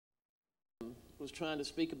was trying to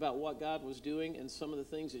speak about what God was doing, and some of the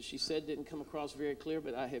things that she said didn't come across very clear,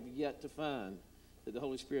 but I have yet to find that the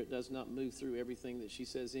Holy Spirit does not move through everything that she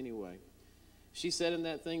says anyway. She said in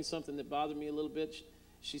that thing something that bothered me a little bit.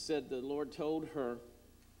 She said the Lord told her,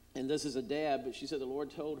 and this is a dad, but she said the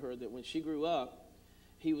Lord told her that when she grew up,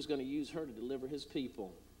 he was going to use her to deliver his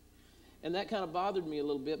people. And that kind of bothered me a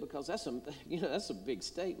little bit because that's a big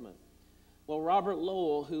statement. Well, Robert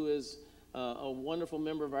Lowell, who is a wonderful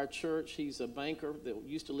member of our church, he's a banker that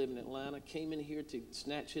used to live in Atlanta, came in here to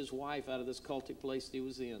snatch his wife out of this cultic place he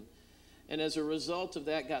was in. And as a result of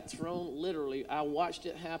that, got thrown literally. I watched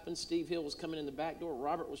it happen. Steve Hill was coming in the back door.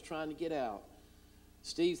 Robert was trying to get out.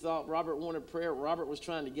 Steve thought Robert wanted prayer. Robert was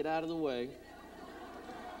trying to get out of the way.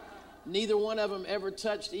 Neither one of them ever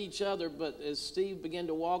touched each other, but as Steve began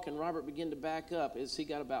to walk and Robert began to back up, as he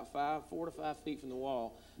got about 4 to 5 feet from the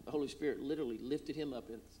wall, the Holy Spirit literally lifted him up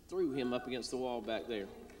and threw him up against the wall back there.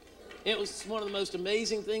 It was one of the most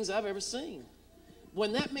amazing things I've ever seen.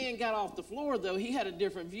 When that man got off the floor, though, he had a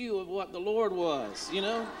different view of what the Lord was, you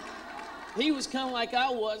know? He was kind of like I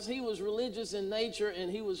was. He was religious in nature, and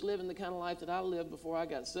he was living the kind of life that I lived before I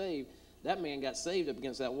got saved. That man got saved up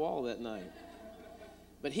against that wall that night.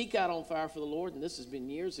 But he got on fire for the Lord, and this has been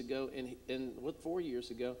years ago, and 4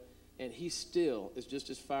 years ago, and he still is just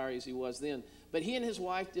as fiery as he was then. But he and his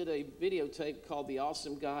wife did a videotape called The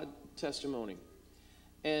Awesome God Testimony.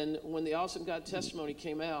 And when The Awesome God Testimony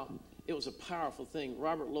came out, it was a powerful thing.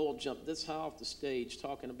 Robert Lowell jumped this high off the stage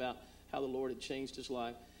talking about how the Lord had changed his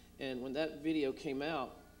life. And when that video came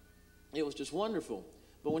out, it was just wonderful.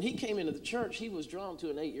 But when he came into the church, he was drawn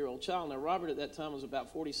to an 8-year-old child. Now, Robert at that time was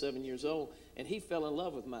about 47 years old, and he fell in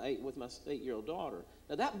love with my 8-year-old daughter.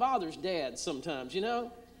 Now, that bothers dads sometimes, you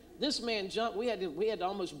know. This man jumped. We had to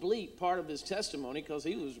almost bleep part of his testimony because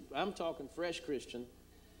he was, I'm talking fresh Christian,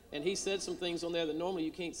 and he said some things on there that normally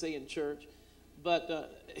you can't say in church.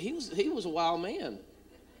 But he was a wild man.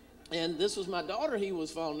 And this was my daughter he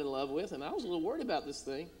was falling in love with, and I was a little worried about this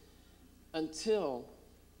thing until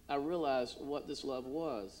I realized what this love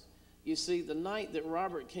was. You see, the night that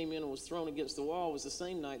Robert came in and was thrown against the wall was the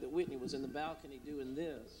same night that Whitney was in the balcony doing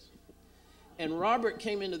this. And Robert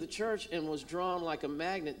came into the church and was drawn like a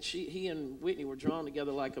magnet. He and Whitney were drawn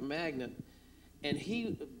together like a magnet. And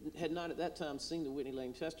he had not at that time seen the Whitney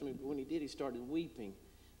Lane testimony, but when he did, he started weeping.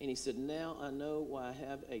 And he said, now I know why I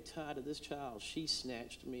have a tie to this child. She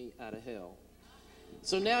snatched me out of hell.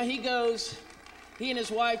 So now he and his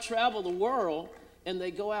wife travel the world, and they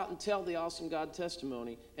go out and tell the Awesome God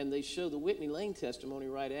testimony, and they show the Whitney Lane testimony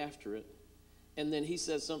right after it. And then he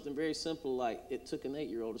says something very simple like, it took an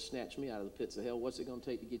 8-year-old to snatch me out of the pits of hell. What's it going to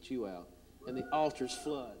take to get you out? And the altars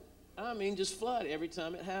flood. I mean, just flood every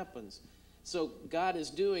time it happens. So God is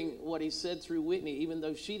doing what he said through Whitney, even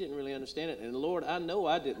though she didn't really understand it. And Lord, I know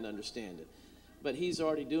I didn't understand it, but he's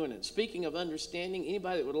already doing it. Speaking of understanding,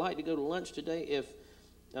 anybody that would like to go to lunch today, if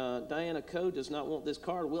Diana Coe does not want this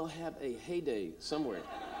card, we'll have a heyday somewhere.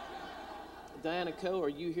 Diana Coe, are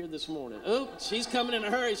you here this morning? Oh, she's coming in a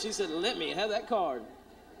hurry. She said, let me have that card.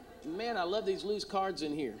 Man, I love these loose cards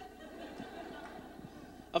in here.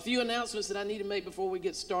 A few announcements that I need to make before we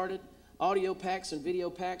get started. Audio packs and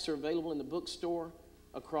video packs are available in the bookstore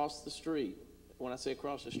across the street. When I say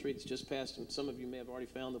across the street, it's just past, and some of you may have already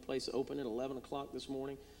found the place open at 11 o'clock this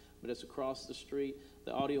morning, but it's across the street.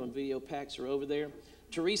 The audio and video packs are over there.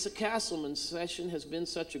 Teresa Castleman's session has been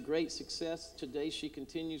such a great success. Today she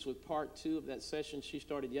continues with part 2 of that session she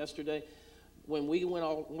started yesterday. When we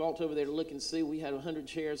walked over there to look and see, we had 100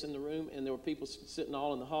 chairs in the room, and there were people sitting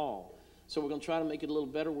all in the hall. So we're going to try to make it a little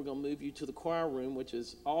better. We're going to move you to the choir room, which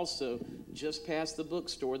is also just past the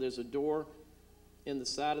bookstore. There's a door in the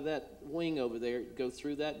side of that wing over there. Go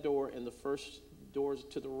through that door, and the first doors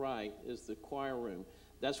to the right is the choir room.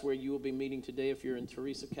 That's where you will be meeting today if you're in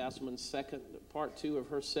Teresa Castleman's part 2 of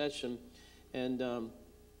her session, and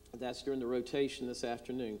that's during the rotation this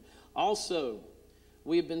afternoon. Also,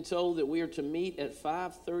 we have been told that we are to meet at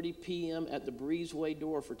 5:30 p.m. at the breezeway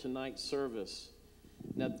door for tonight's service.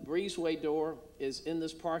 Now, the breezeway door is in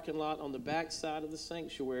this parking lot on the back side of the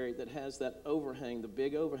sanctuary that has that overhang, the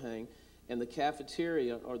big overhang, and the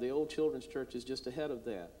cafeteria or the old children's church is just ahead of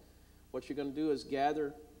that. What you're going to do is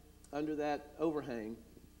gather under that overhang,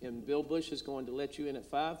 and Bill Bush is going to let you in at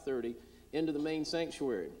 5:30 into the main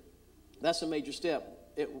sanctuary. That's a major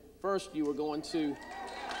step. At first, you were going to,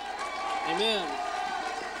 amen.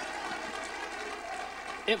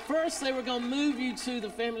 At first, they were going to move you to the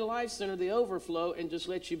Family Life Center, the overflow, and just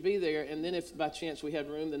let you be there. And then if by chance we had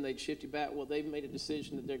room, then they'd shift you back. Well, they've made a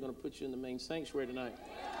decision that they're going to put you in the main sanctuary tonight.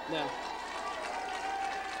 Now,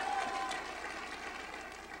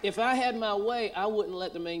 If I had my way, I wouldn't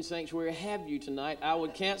let the main sanctuary have you tonight. I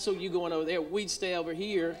would cancel you going over there. We'd stay over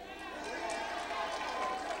here.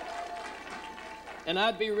 And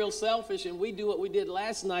I'd be real selfish, and we'd do what we did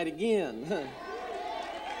last night again.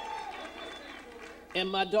 And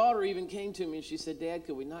my daughter even came to me, and she said, Dad,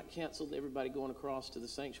 could we not cancel everybody going across to the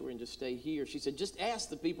sanctuary and just stay here? She said, just ask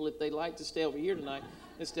the people if they'd like to stay over here tonight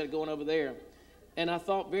instead of going over there. And I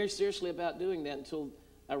thought very seriously about doing that until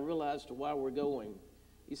I realized why we're going.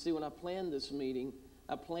 You see, when I planned this meeting,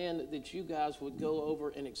 I planned that you guys would go over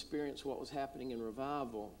and experience what was happening in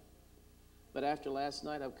revival. But after last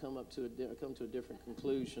night, I've come to a different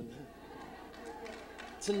conclusion.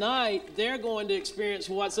 Tonight, they're going to experience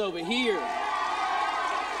what's over here.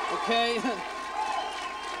 Okay?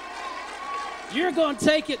 You're going to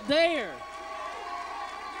take it there.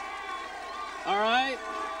 All right?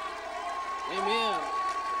 Amen.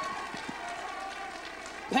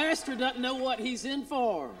 Pastor doesn't know what he's in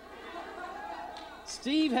for.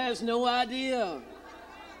 Steve has no idea.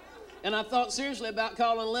 And I thought seriously about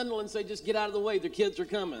calling Lindell and say, just get out of the way, their kids are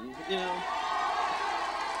coming, you know.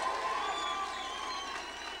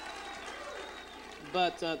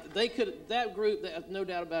 But that group, no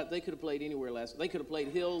doubt about it, they could have played anywhere last night. They could have played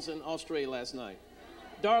Hills in Australia last night.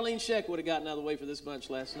 Darlene Sheck would have gotten out of the way for this bunch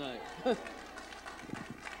last night.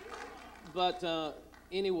 But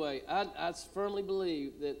anyway, I firmly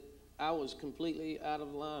believe that I was completely out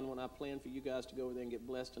of line when I planned for you guys to go over there and get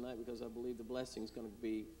blessed tonight, because I believe the blessing is going to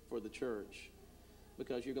be for the church,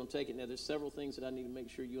 because you're going to take it. Now, there's several things that I need to make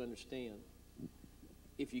sure you understand.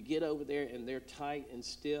 If you get over there and they're tight and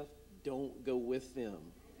stiff, don't go with them.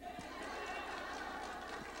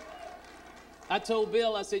 I told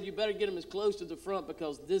Bill, I said, you better get them as close to the front,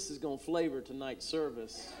 because this is going to flavor tonight's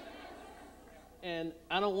service. And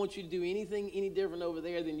I don't want you to do anything any different over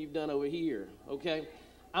there than you've done over here, okay?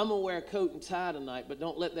 I'm going to wear a coat and tie tonight, but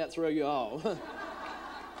don't let that throw you off.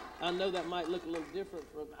 I know that might look a little different.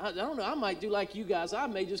 I don't know. I might do like you guys. I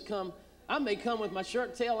may come with my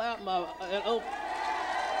shirt tail out and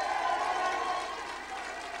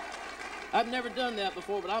I've never done that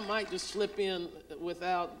before, but I might just slip in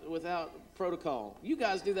without protocol. You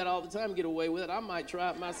guys do that all the time and get away with it. I might try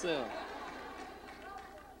it myself.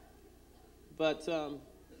 But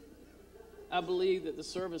I believe that the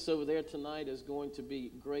service over there tonight is going to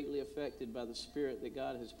be greatly affected by the Spirit that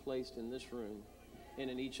God has placed in this room and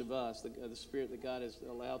in each of us, the Spirit that God has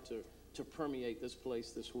allowed to permeate this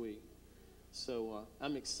place this week. So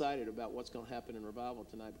I'm excited about what's going to happen in revival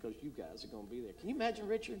tonight, because you guys are going to be there. Can you imagine,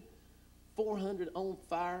 Richard? 400 on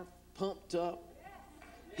fire, pumped up,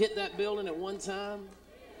 hit that building at one time.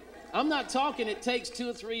 I'm not talking it takes 2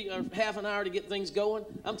 or 3 or half an hour to get things going.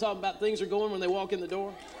 I'm talking about things are going when they walk in the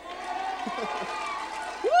door.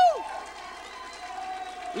 Woo!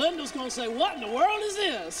 Linda's going to say, what in the world is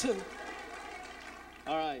this?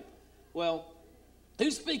 All right. Well,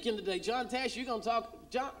 who's speaking today? John Tasch, you're going to talk.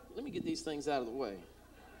 John, let me get these things out of the way.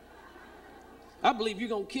 I believe you're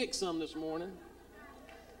going to kick some this morning.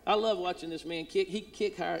 I love watching this man kick. He can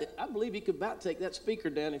kick higher. I believe he could about take that speaker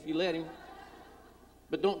down if you let him.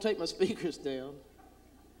 But don't take my speakers down.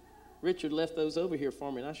 Richard left those over here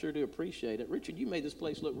for me, and I sure do appreciate it. Richard, you made this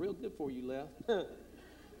place look real good before you left.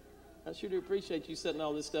 I sure do appreciate you setting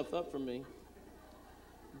all this stuff up for me.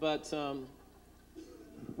 But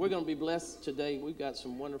we're going to be blessed today. We've got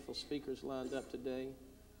some wonderful speakers lined up today.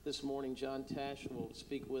 This morning, John Tasch will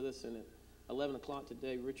speak with us, and at 11 o'clock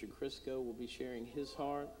today, Richard Crisco will be sharing his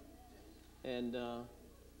heart. And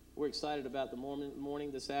we're excited about the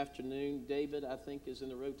morning this afternoon. David, I think, is in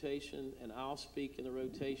the rotation, and I'll speak in the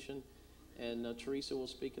rotation, and Teresa will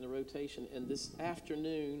speak in the rotation. And this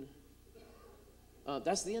afternoon,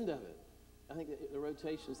 that's the end of it. I think the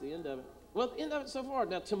rotation's the end of it. Well, the end of it so far.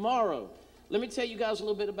 Now, tomorrow, let me tell you guys a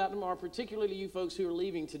little bit about tomorrow, particularly you folks who are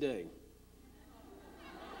leaving today.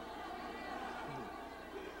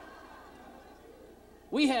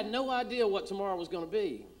 We had no idea what tomorrow was going to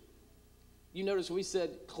be. You notice we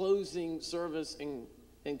said closing service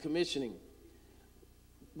and commissioning.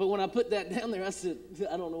 But when I put that down there, I said,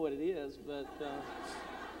 I don't know what it is, but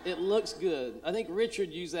it looks good. I think Richard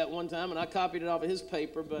used that one time, and I copied it off of his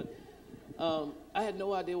paper, but I had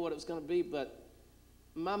no idea what it was going to be. But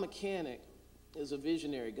my mechanic is a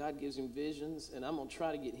visionary. God gives him visions, and I'm going to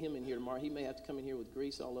try to get him in here tomorrow. He may have to come in here with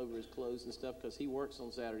grease all over his clothes and stuff, because he works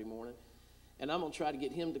on Saturday morning. And I'm going to try to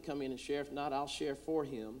get him to come in and share. If not, I'll share for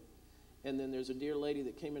him. And then there's a dear lady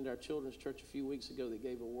that came into our children's church a few weeks ago that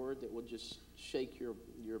gave a word that will just shake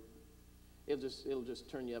it'll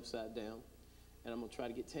just turn you upside down. And I'm going to try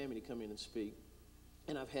to get Tammy to come in and speak.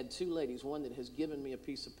 And I've had 2 ladies, one that has given me a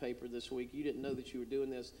piece of paper this week. You didn't know that you were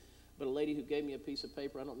doing this, but a lady who gave me a piece of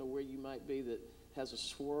paper, I don't know where you might be, that has a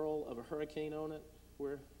swirl of a hurricane on it.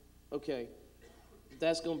 Where? Okay.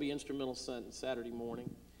 That's going to be instrumental Saturday morning.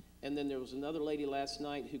 And then there was another lady last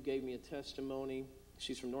night who gave me a testimony.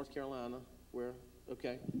 She's from North Carolina. Where?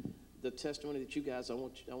 Okay. The testimony that you guys, I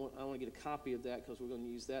want to get a copy of that because we're going to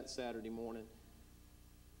use that Saturday morning.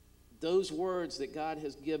 Those words that God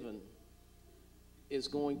has given is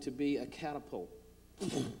going to be a catapult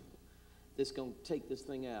that's going to take this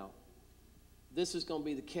thing out. This is going to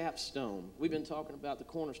be the capstone. We've been talking about the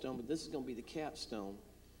cornerstone, but this is going to be the capstone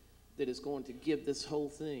that is going to give this whole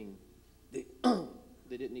thing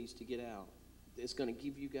that it needs to get out. It's going to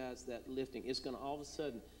give you guys that lifting. It's going to all of a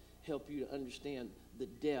sudden help you to understand the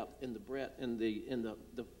depth and the breadth and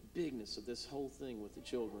the bigness of this whole thing with the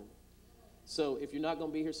children. So if you're not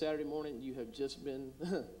going to be here Saturday morning, you have just been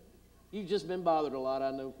you've just been bothered a lot.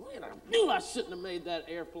 I know. Man, I knew I shouldn't have made that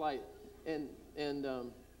air flight.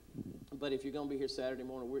 But if you're going to be here Saturday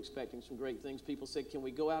morning, we're expecting some great things. People said, can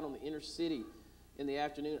we go out on the inner city in the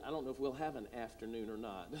afternoon? I don't know if we'll have an afternoon or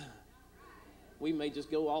not. We may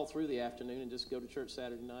just go all through the afternoon and just go to church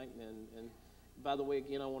Saturday night. And by the way,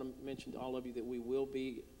 again, I want to mention to all of you that we will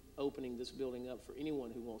be opening this building up for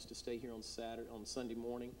anyone who wants to stay here on Sunday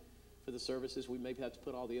morning for the services. We may have to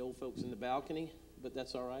put all the old folks in the balcony, but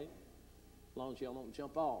that's all right, as long as y'all don't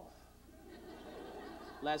jump off.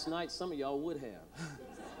 Last night, some of y'all would have.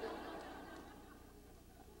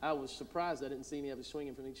 I was surprised I didn't see any of you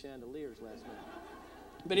swinging from these chandeliers last night.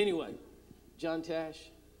 But anyway, John Tasch,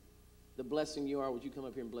 the blessing you are, would you come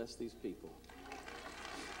up here and bless these people?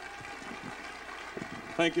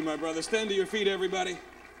 Thank you, my brother. Stand to your feet, everybody.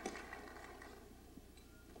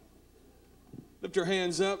 Lift your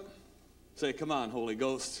hands up. Say, come on, Holy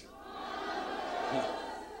Ghost.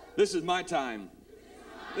 This is my time.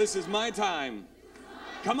 This is my time.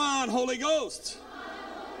 Come on, Holy Ghost.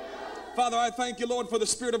 Father, I thank you, Lord, for the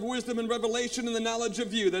spirit of wisdom and revelation and the knowledge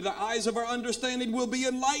of you, that the eyes of our understanding will be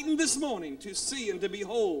enlightened this morning to see and to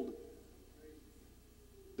behold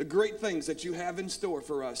the great things that you have in store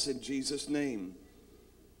for us in Jesus' name.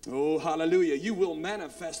 Oh, hallelujah. You will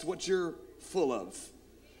manifest what you're full of.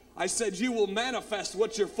 I said you will manifest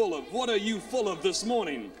what you're full of. What are you full of this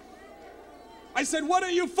morning? I said, what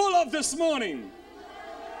are you full of this morning?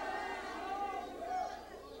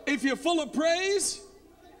 If you're full of praise,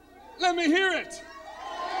 let me hear it.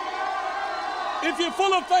 If you're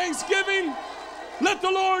full of thanksgiving, let the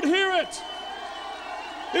Lord hear it.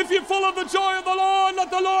 If you're full of the joy of the Lord, let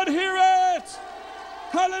the Lord hear it.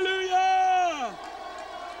 Hallelujah.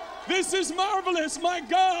 This is marvelous, my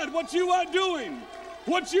God, what you are doing.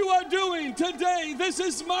 What you are doing today, this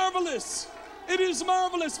is marvelous. It is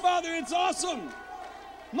marvelous, Father. It's awesome.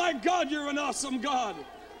 My God, you're an awesome God.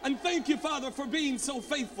 And thank you, Father, for being so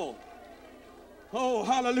faithful. Oh,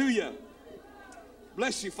 hallelujah.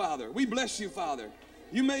 Bless you, Father. We bless you, Father.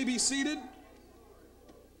 You may be seated.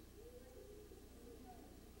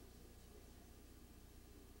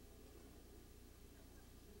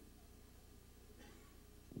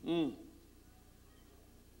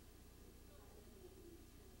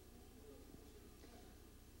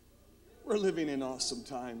 We're living in awesome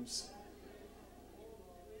times.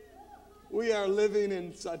 We are living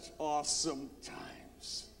in such awesome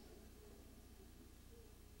times.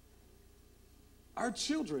 Our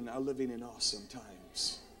children are living in awesome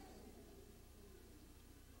times.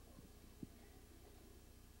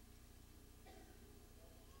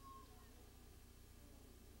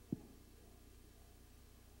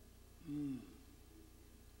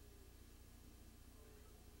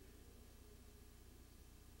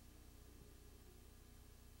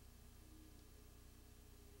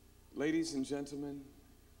 Ladies and gentlemen,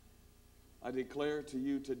 I declare to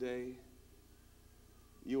you today,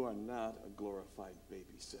 you are not a glorified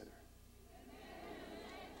babysitter.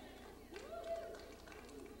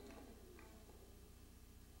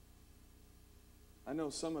 I know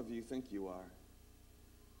some of you think you are.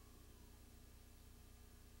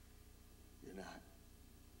 You're not.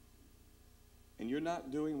 And you're not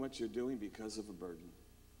doing what you're doing because of a burden.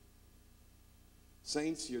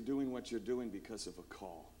 Saints, you're doing what you're doing because of a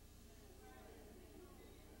call.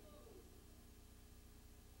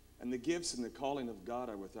 And the gifts and the calling of God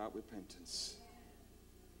are without repentance.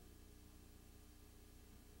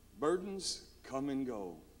 Burdens come and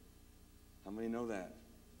go. How many know that?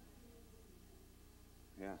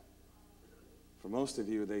 Yeah. For most of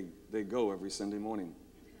you, they go every Sunday morning.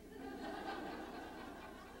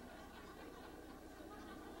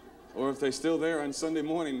 Or if they're still there on Sunday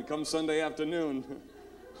morning, come Sunday afternoon,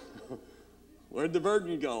 where'd the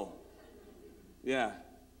burden go? Yeah.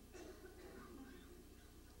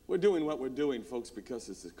 We're doing what we're doing, folks, because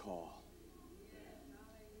it's a call.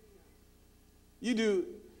 You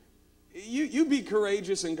be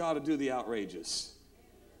courageous and God will do the outrageous.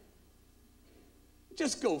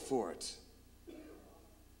 Just go for it.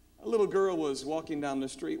 A little girl was walking down the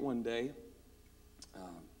street one day,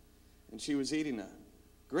 and she was eating a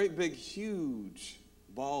great big huge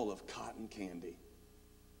ball of cotton candy.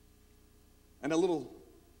 And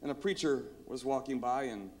a preacher was walking by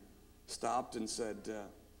and stopped and said,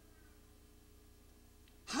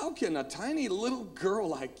 how can a tiny little girl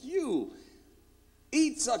like you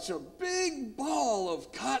eat such a big ball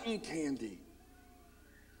of cotton candy?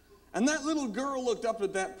 And that little girl looked up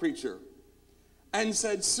at that preacher and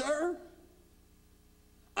said, sir,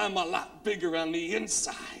 I'm a lot bigger on the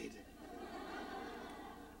inside.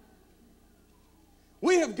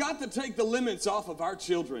 We have got to take the limits off of our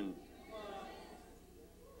children.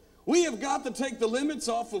 We have got to take the limits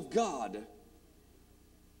off of God.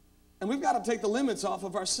 And we've got to take the limits off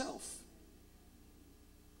of ourselves.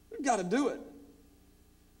 We've got to do it.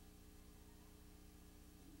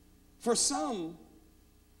 For some,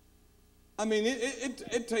 I mean,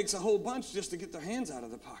 it takes a whole bunch just to get their hands out of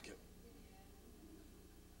the pocket.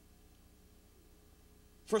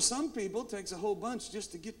 For some people, it takes a whole bunch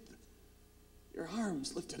just to get your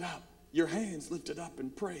arms lifted up, your hands lifted up in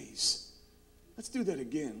praise. Let's do that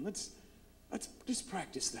again. Let's just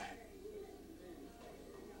practice that.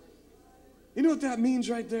 You know what that means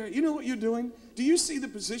right there? You know what you're doing? Do you see the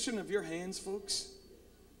position of your hands, folks?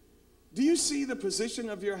 Do you see the position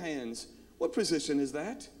of your hands? What position is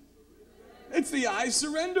that? It's the I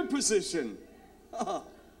surrender position.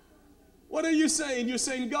 What are you saying? You're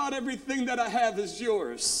saying, God, everything that I have is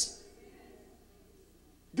yours.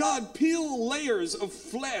 God, peel layers of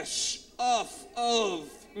flesh off of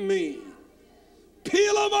me.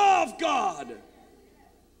 Peel them off, God.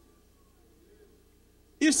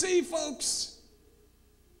 You see, folks,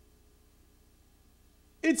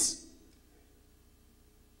 it's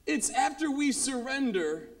after we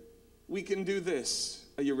surrender, we can do this.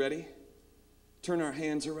 Are you ready? Turn our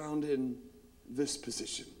hands around in this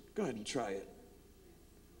position. Go ahead and try it.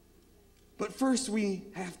 But first we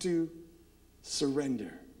have to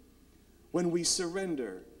surrender. When we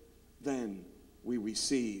surrender, then we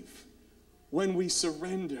receive. When we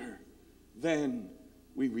surrender, then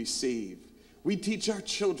we receive. We teach our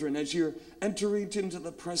children as you're entering into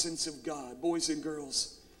the presence of God, boys and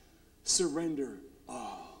girls, surrender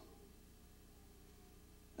all.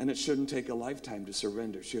 And it shouldn't take a lifetime to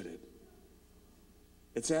surrender, should it?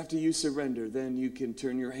 It's after you surrender, then you can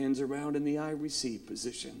turn your hands around in the I receive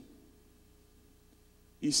position.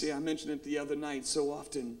 You see, I mentioned it the other night, so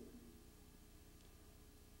often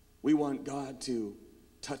we want God to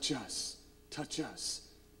touch us, touch us.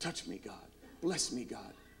 Touch me, God. Bless me,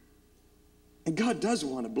 God. And God does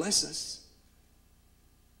want to bless us.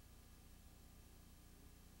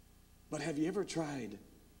 But have you ever tried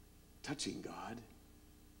touching God?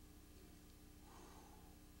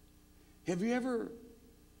 Have you ever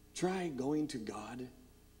tried going to God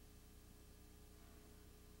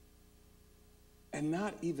and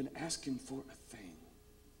not even asking for a thing?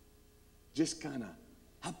 Just kind of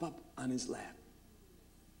hop up on his lap.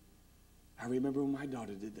 I remember when my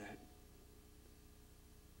daughter did that.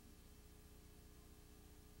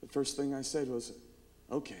 The first thing I said was,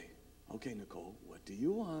 okay, Nicole, what do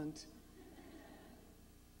you want?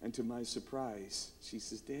 And to my surprise, she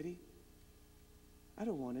says, Daddy, I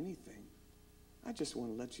don't want anything. I just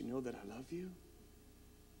want to let you know that I love you.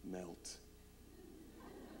 Melt.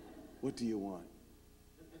 What do you want,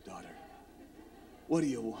 daughter? What do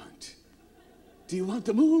you want? Do you want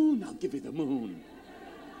the moon? I'll give you the moon.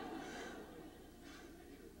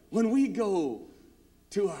 When we go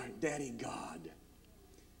to our daddy God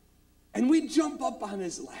and we jump up on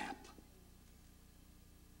his lap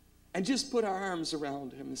and just put our arms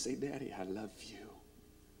around him and say, Daddy, I love you.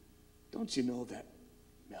 Don't you know that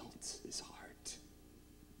melts his heart?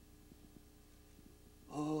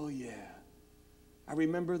 Oh, yeah. I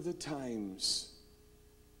remember the times.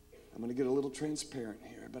 I'm going to get a little transparent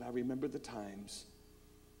here, but I remember the times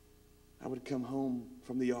I would come home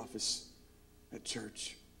from the office at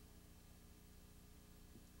church,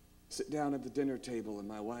 sit down at the dinner table, and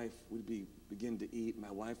my wife would begin to eat.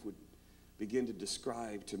 My wife would begin to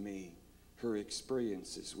describe to me her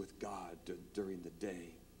experiences with God during the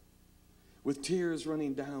day. With tears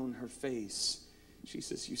running down her face, she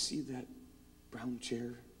says, you see that brown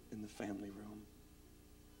chair in the family room?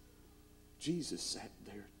 Jesus sat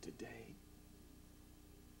there today.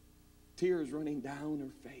 Tears running down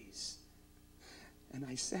her face. And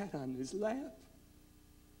I sat on his lap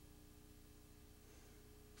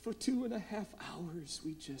For 2.5 hours,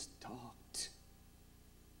 we just talked.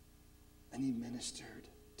 And he ministered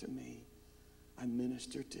to me. I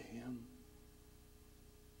ministered to him.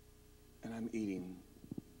 And I'm eating.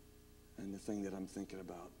 And the thing that I'm thinking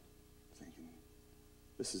about,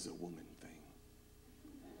 this is a woman thing.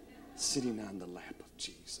 Sitting on the lap of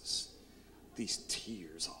Jesus. These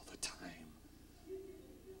tears all the time.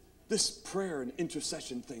 This prayer and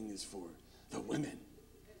intercession thing is for the women.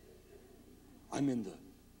 I'm in the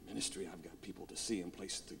ministry. I've got people to see and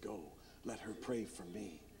places to go. Let her pray for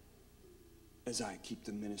me as I keep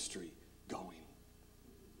the ministry going.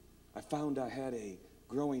 I found I had a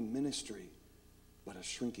growing ministry, but a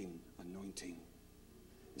shrinking anointing.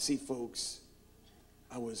 You see, folks,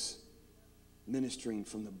 I was ministering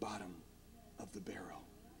from the bottom of the barrel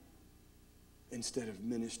instead of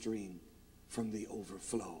ministering from the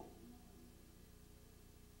overflow.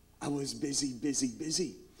 I was busy.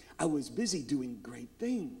 I was busy doing great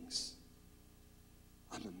things.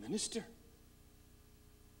 I'm a minister.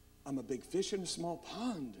 I'm a big fish in a small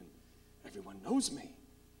pond, and everyone knows me.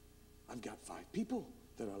 I've got 5 people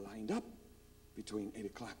that are lined up between 8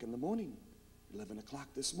 o'clock in the morning, 11 o'clock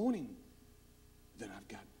this morning. Then I've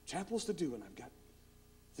got chapels to do, and I've got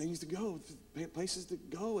things to go, places to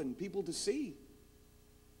go, and people to see.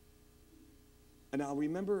 And I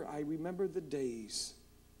remember the days.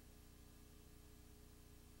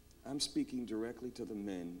 I'm speaking directly to the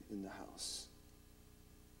men in the house.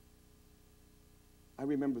 I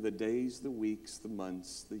remember the days, the weeks, the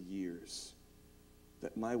months, the years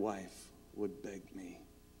that my wife would beg me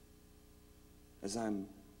as I'm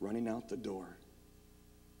running out the door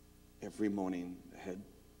every morning to head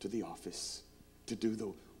to the office to do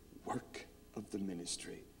the work of the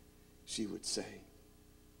ministry. She would say,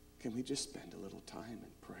 can we just spend a little time in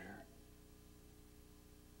prayer?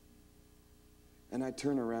 And I'd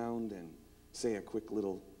turn around and say a quick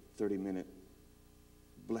little 30-minute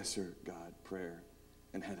bless her God prayer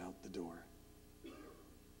and head out the door.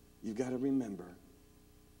 You've got to remember,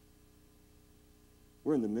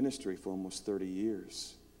 we're in the ministry for almost 30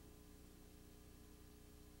 years.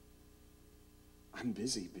 I'm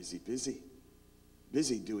busy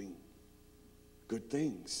doing good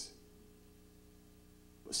things.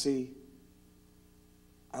 But see,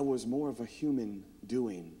 I was more of a human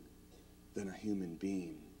doing than a human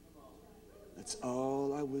being. That's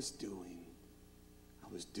all I was doing.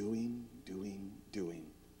 I was doing.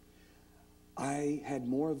 I had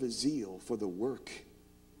more of a zeal for the work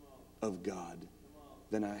of God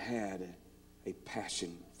than I had a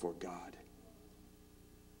passion for God.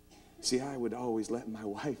 See, I would always let my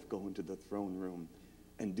wife go into the throne room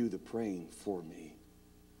and do the praying for me.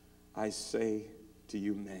 I say to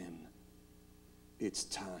you men, it's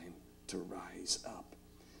time to rise up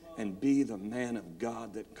and be the man of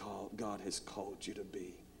God that God has called you to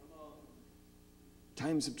be.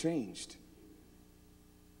 Times have changed.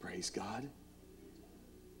 Praise God.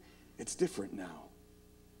 It's different now.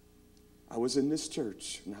 I was in this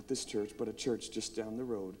church, not this church, but a church just down the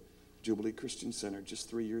road, Jubilee Christian Center, just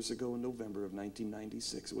 3 years ago in November of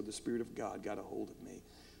 1996, where the Spirit of God got a hold of me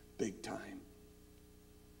big time.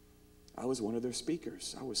 I was one of their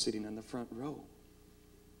speakers. I was sitting in the front row.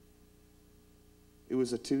 It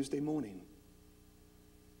was a Tuesday morning.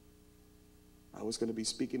 I was going to be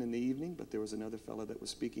speaking in the evening, but there was another fellow that was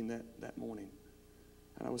speaking that morning.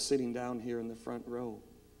 And I was sitting down here in the front row.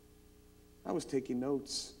 I was taking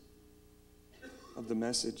notes of the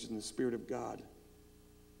message, and the Spirit of God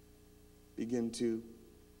began to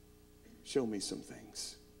show me some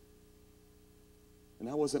things. And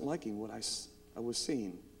I wasn't liking what I was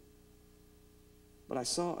seeing. But I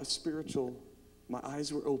saw a spiritual, my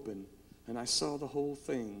eyes were open, and I saw the whole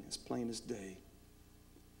thing as plain as day.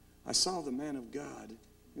 I saw the man of God,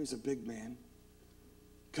 he was a big man,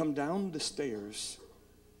 come down the stairs,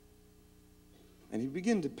 and he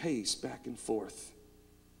began to pace back and forth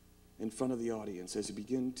in front of the audience as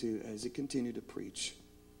he continued to preach.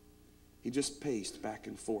 He just paced back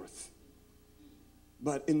and forth.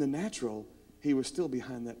 But in the natural, he was still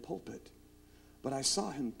behind that pulpit. But I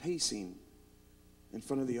saw him pacing in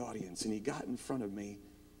front of the audience, and he got in front of me,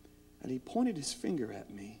 and he pointed his finger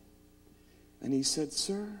at me, and he said,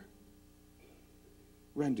 "Sir,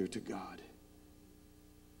 render to God,"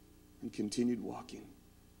 and continued walking.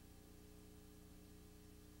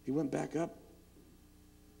 He went back up,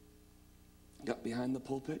 got behind the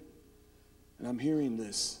pulpit, and I'm hearing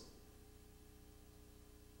this,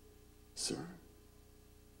 "Sir,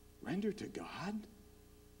 render to God?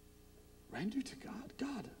 Render to God?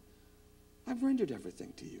 God, I've rendered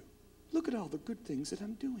everything to you. Look at all the good things that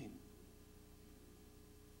I'm doing.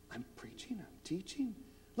 I'm preaching, I'm teaching.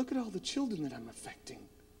 Look at all the children that I'm affecting.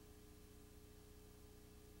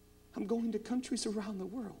 I'm going to countries around the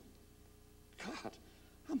world. God,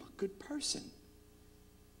 I'm a good person.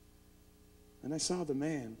 And I saw the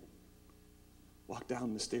man walk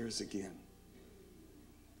down the stairs again,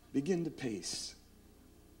 begin to pace.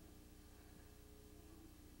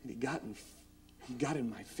 And he got in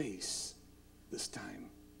my face this time.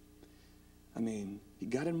 I mean, he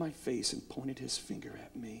got in my face and pointed his finger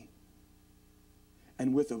at me.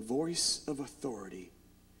 And with a voice of authority,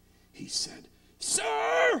 he said,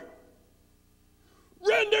 "Sir,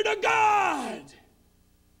 render to God."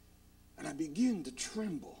 And I began to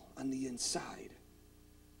tremble on the inside.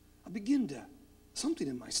 Something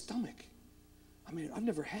in my stomach. I mean, I've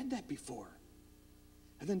never had that before.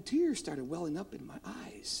 And then tears started welling up in my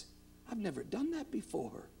eyes. I've never done that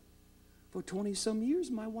before. For 20-some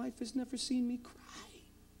years, my wife has never seen me cry.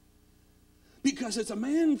 Because it's a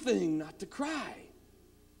man thing not to cry.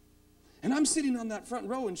 And I'm sitting on that front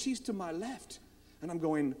row, and she's to my left. And I'm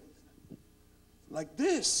going like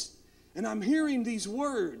this. And I'm hearing these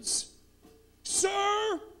words,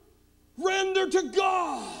 "Sir, render to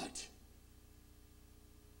God.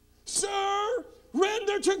 Sir,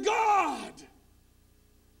 render to God.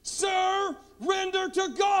 Sir, render to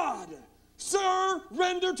God. Sir,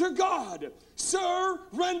 render to God. Sir,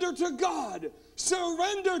 render to God.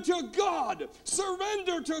 Surrender to God.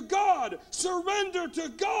 Surrender to God. Surrender to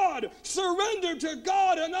God. Surrender to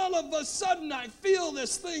God." And all of a sudden I feel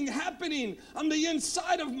this thing happening on the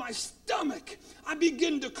inside of my stomach. I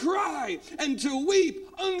begin to cry and to weep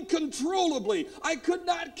uncontrollably. I could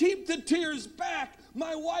not keep the tears back.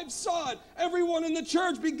 My wife saw it. Everyone in the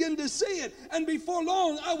church began to see it. And before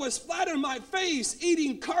long, I was flat on my face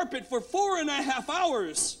eating carpet for 4.5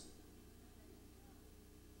 hours.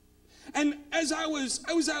 And as I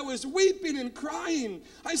was weeping and crying,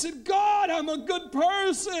 I said, "God, I'm a good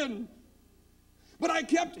person." But I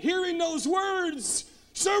kept hearing those words,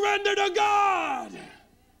 "Surrender to God."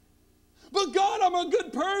 But God, I'm a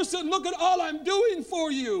good person. Look at all I'm doing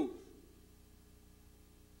for you.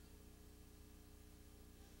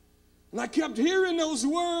 And I kept hearing those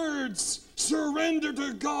words, "Surrender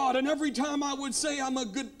to God." And every time I would say I'm a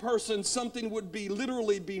good person, something would be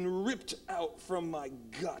literally being ripped out from my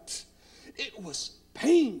gut. It was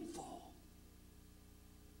painful.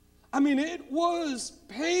 I mean, it was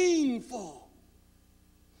painful.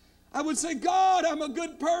 I would say, "God, I'm a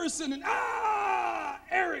good person," and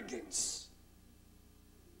arrogance.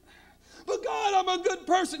 But God, I'm a good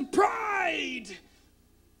person, pride.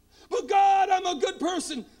 But God, I'm a good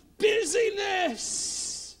person,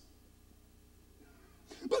 busyness.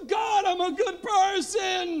 But God, I'm a good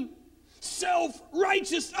person,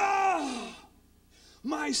 self-righteous.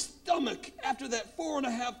 My stomach, after that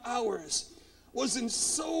 4.5 hours, was in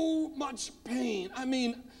so much pain. I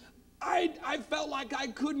mean, I felt like I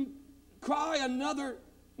couldn't cry another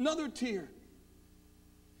tear.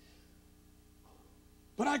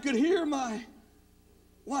 But I could hear my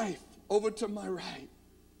wife over to my right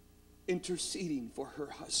interceding for her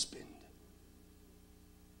husband.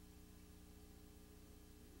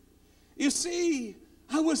 You see,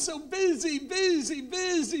 I was so busy,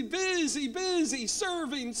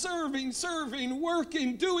 serving,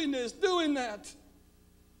 working, doing this, doing that.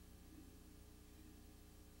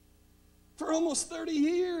 For almost 30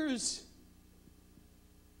 years.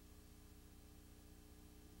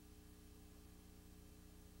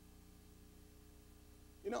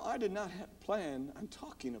 You know, I did not plan on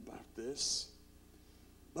talking about this,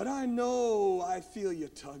 but I know I feel you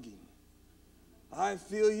tugging. I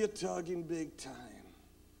feel you tugging big time.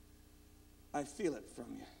 I feel it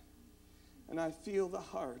from you. And I feel the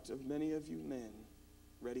heart of many of you men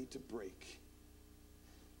ready to break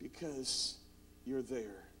because you're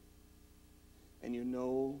there and you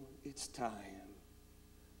know it's time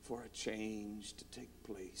for a change to take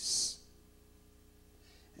place.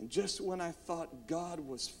 And just when I thought God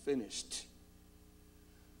was finished,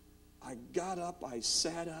 I got up, I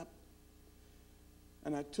sat up,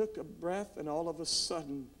 and I took a breath, and all of a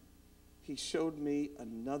sudden, he showed me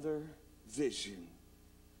another vision.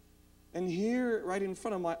 And here, right in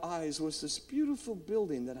front of my eyes, was this beautiful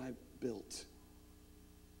building that I built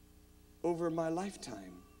over my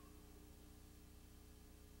lifetime.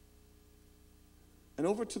 And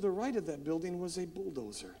over to the right of that building was a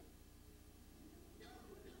bulldozer.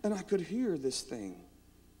 And I could hear this thing.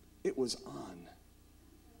 It was on.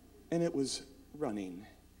 And it was running.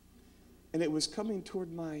 And it was coming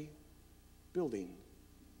toward my building,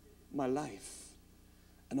 my life.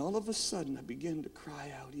 And all of a sudden, I began to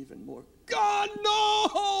cry out even more. God,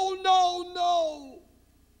 no, no, no.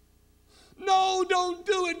 No, don't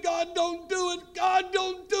do it. God, don't do it. God,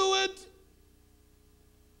 don't do it.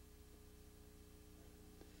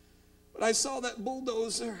 I saw that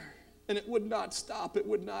bulldozer, and it would not stop. It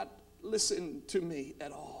would not listen to me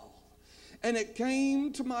at all. And it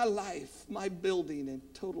came to my life, my building, and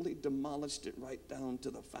totally demolished it right down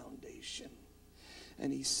to the foundation.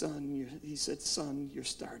 And he said, son, you're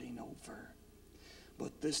starting over.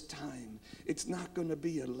 But this time, it's not going to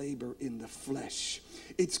be a labor in the flesh.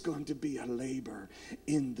 It's going to be a labor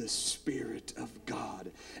in the Spirit of God.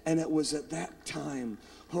 And it was at that time,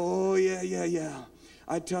 oh, yeah.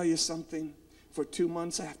 I tell you something, for 2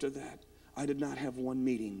 months after that, I did not have one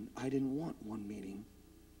meeting. I didn't want one meeting.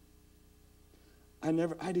 I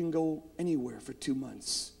didn't go anywhere for 2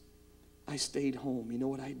 months. I stayed home. You know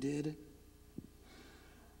what I did?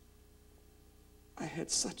 I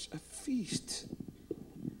had such a feast.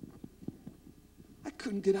 I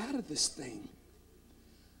couldn't get out of this thing.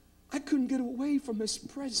 I couldn't get away from his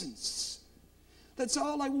presence. That's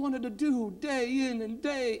all I wanted to do day in and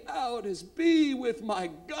day out, is be with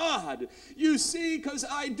my God. You see, because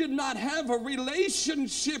I did not have a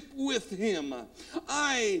relationship with him.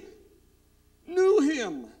 I knew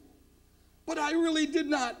him, but I really did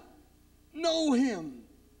not know him.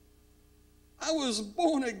 I was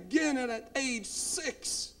born again at age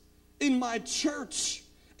 6 in my church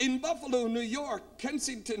in Buffalo, New York,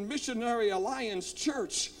 Kensington Missionary Alliance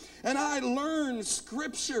Church. And I learned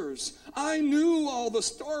scriptures. I knew all the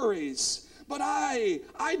stories. But I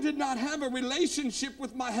did not have a relationship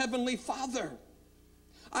with my Heavenly Father.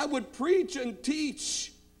 I would preach and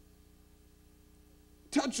teach,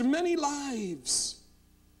 touch many lives.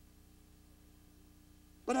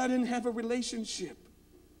 But I didn't have a relationship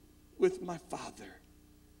with my Father.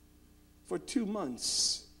 For 2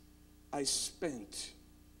 months, I spent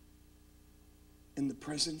in the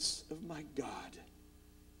presence of my God,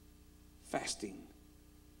 fasting.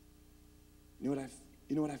 You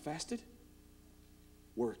know what I fasted?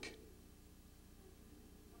 Work.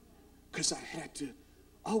 Because I had to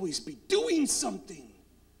always be doing something.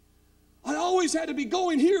 I always had to be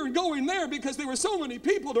going here and going there because there were so many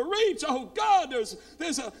people to reach. Oh God,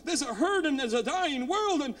 there's a hurt and there's a dying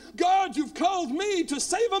world, and God, you've called me to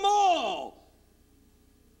save them all.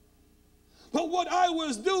 But what I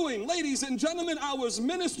was doing, ladies and gentlemen, I was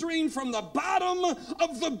ministering from the bottom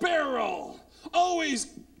of the barrel, always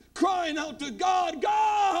crying out to God,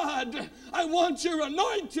 God, I want your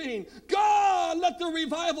anointing. God, let the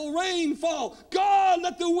revival rain fall. God,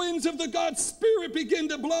 let the winds of the God Spirit begin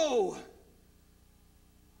to blow.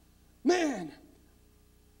 Man,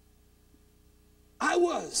 I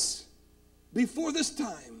was, before this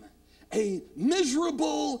time, a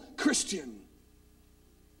miserable Christian.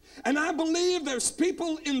 And I believe there's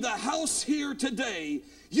people in the house here today,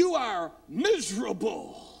 you are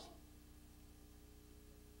miserable.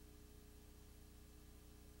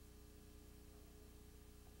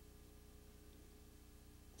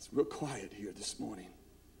 It's real quiet here this morning.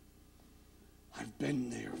 I've been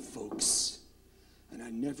there, folks, and I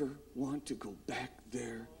never want to go back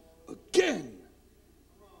there again.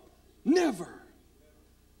 Never.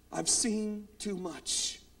 I've seen too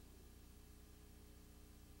much.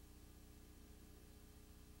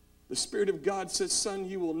 The Spirit of God says, son,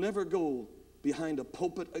 you will never go behind a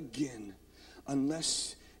pulpit again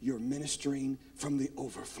unless you're ministering from the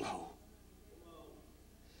overflow.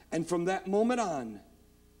 And from that moment on,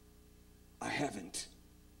 I haven't.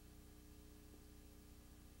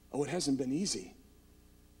 Oh, it hasn't been easy.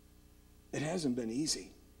 It hasn't been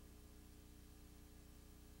easy.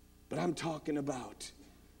 But I'm talking about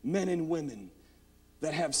men and women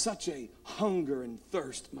that have such a hunger and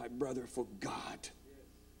thirst, my brother, for God.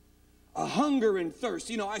 A hunger and thirst.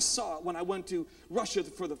 You know, I saw it when I went to Russia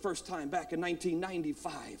for the first time back in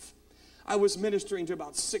 1995. I was ministering to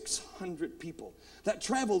about 600 people that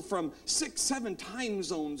traveled from 6-7 time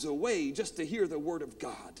zones away just to hear the Word of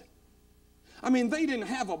God. I mean, they didn't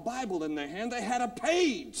have a Bible in their hand. They had a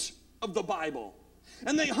page of the Bible.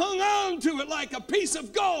 And they hung on to it like a piece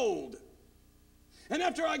of gold. And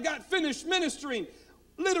after I got finished ministering,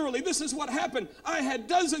 literally, this is what happened. I had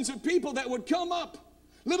dozens of people that would come up.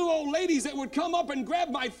 Little old ladies that would come up and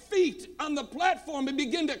grab my feet on the platform and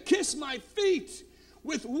begin to kiss my feet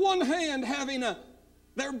with one hand having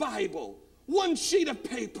their Bible, one sheet of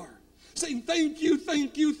paper, saying, thank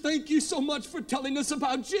you so much for telling us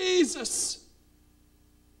about Jesus.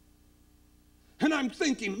 And I'm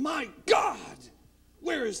thinking, my God,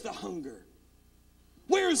 where is the hunger?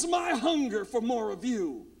 Where's my hunger for more of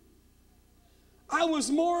you? I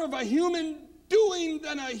was more of a human doing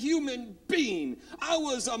than a human being. I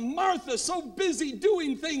was a Martha, so busy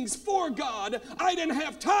doing things for God, I didn't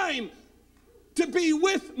have time to be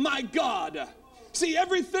with my God. See,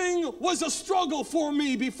 everything was a struggle for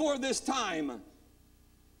me before this time.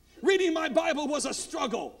 Reading my Bible was a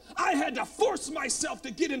struggle. I had to force myself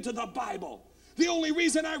to get into the Bible. The only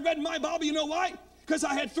reason I read my Bible, you know why? Because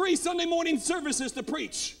I had 3 Sunday morning services to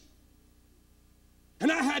preach.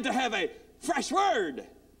 And I had to have a fresh word.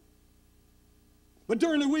 But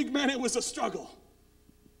during the week, man, it was a struggle.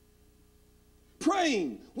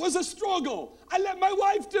 Praying was a struggle. I let my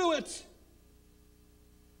wife do it.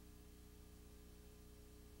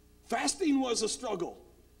 Fasting was a struggle.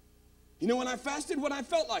 You know, when I fasted, when I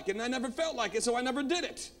felt like it, and I never felt like it, so I never did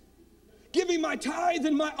it. Giving my tithe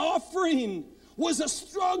and my offering was a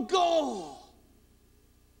struggle.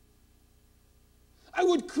 I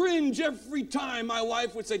would cringe every time my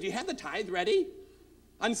wife would say, do you have the tithe ready?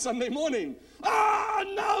 On Sunday morning. Oh,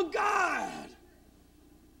 no, God.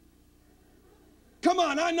 Come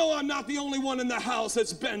on, I know I'm not the only one in the house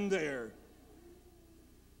that's been there.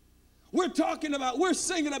 We're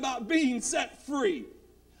singing about being set free.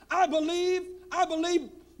 I believe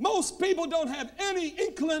most people don't have any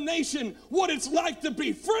inclination what it's like to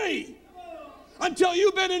be free until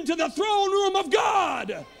you've been into the throne room of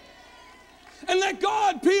God and let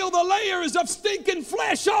God peel the layers of stinking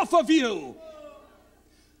flesh off of you.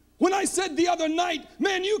 When I said the other night,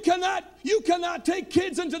 man, you cannot take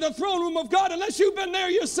kids into the throne room of God unless you've been there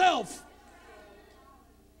yourself.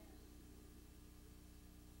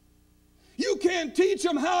 You can't teach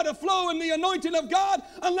them how to flow in the anointing of God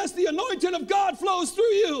unless the anointing of God flows through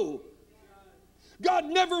you. God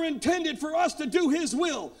never intended for us to do His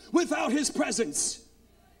will without His presence.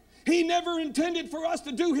 He never intended for us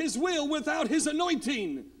to do His will without His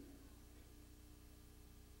anointing.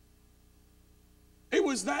 It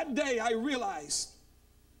was that day I realized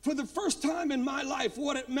for the first time in my life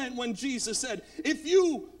what it meant when Jesus said, if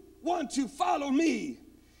you want to follow me,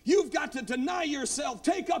 you've got to deny yourself,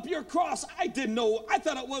 take up your cross. I didn't know, I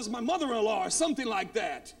thought it was my mother-in-law or something like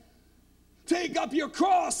that. Take up your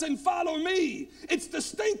cross and follow me. It's the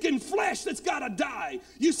stinking flesh that's got to die.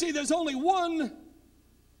 You see, there's only one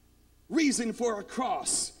reason for a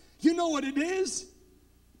cross. You know what it is?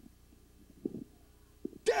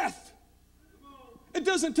 Death. It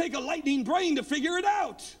doesn't take a lightning brain to figure it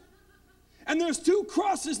out. And there's 2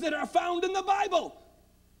 crosses that are found in the Bible.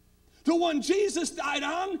 The one Jesus died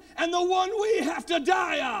on and the one we have to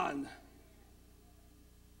die on.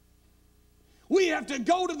 We have to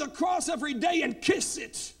go to the cross every day and kiss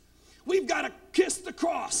it. We've got to kiss the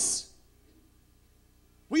cross.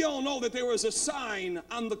 We all know that there was a sign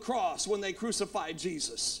on the cross when they crucified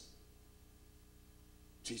Jesus.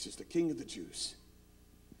 Jesus, the King of the Jews.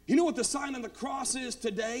 You know what the sign on the cross is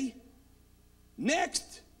today?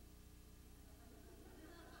 Next.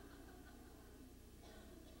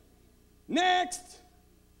 Next.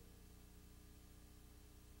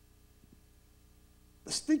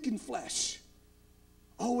 The stinking flesh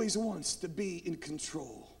always wants to be in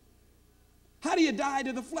control. How do you die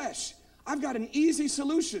to the flesh? I've got an easy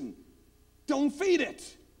solution. Don't feed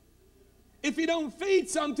it. If you don't feed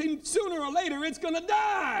something, sooner or later it's going to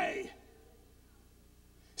die.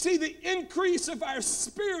 See, the increase of our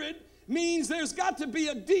spirit means there's got to be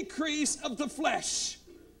a decrease of the flesh.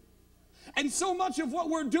 And so much of what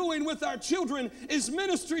we're doing with our children is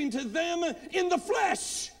ministering to them in the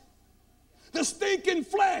flesh. The stinking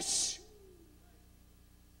flesh.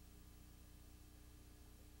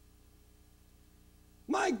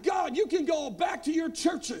 My God, you can go back to your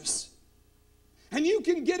churches and you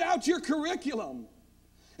can get out your curriculum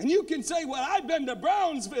and you can say, well, I've been to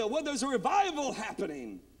Brownsville where there's a revival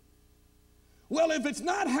happening. Well, if it's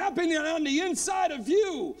not happening on the inside of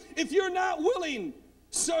you, if you're not willing,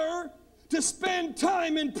 sir, to spend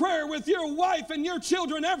time in prayer with your wife and your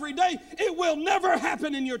children every day, it will never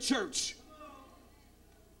happen in your church.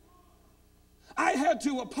 I had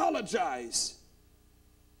to apologize.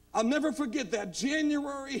 I'll never forget that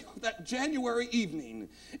January evening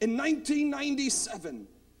in 1997.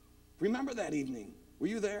 Remember that evening? Were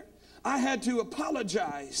you there? I had to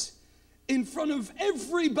apologize in front of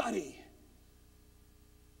everybody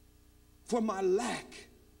for my lack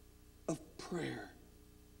of prayer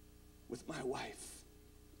with my wife.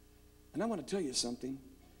 And I want to tell you something.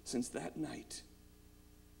 Since that night,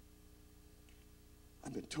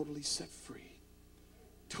 I've been totally set free.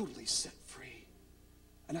 Totally set free.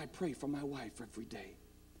 And I pray for my wife every day.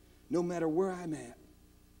 No matter where I'm at,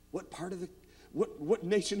 what part of what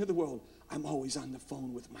nation of the world, I'm always on the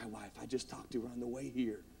phone with my wife. I just talked to her on the way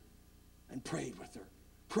here and prayed with her,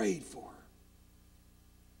 prayed for her.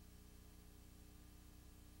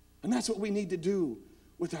 And that's what we need to do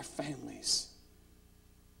with our families.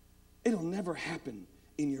 It'll never happen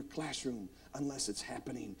in your classroom unless it's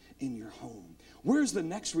happening in your home. Where's the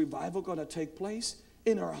next revival going to take place?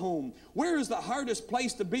 in our home. Where is the hardest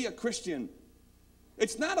place to be a Christian?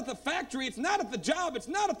 It's not at the factory, it's not at the job, it's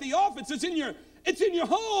not at the office, it's in your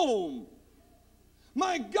home.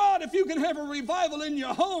 My God, if you can have a revival in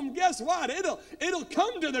your home, guess what? It'll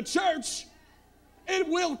come to the church. It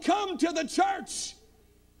will come to the church.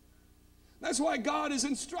 That's why God has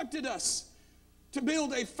instructed us to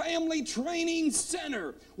build a family training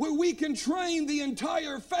center where we can train the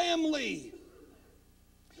entire family,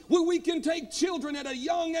 where we can take children at a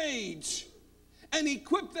young age and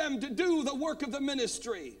equip them to do the work of the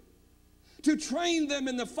ministry, to train them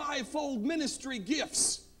in the fivefold ministry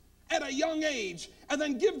gifts at a young age, and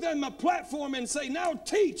then give them a platform and say, now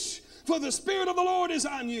teach, for the Spirit of the Lord is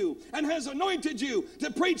on you and has anointed you to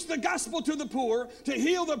preach the gospel to the poor, to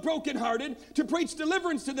heal the brokenhearted, to preach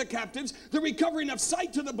deliverance to the captives, the recovering of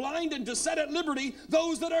sight to the blind, and to set at liberty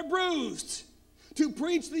those that are bruised, to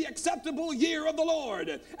preach the acceptable year of the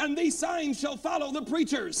Lord. And these signs shall follow the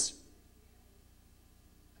preachers.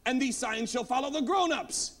 And these signs shall follow the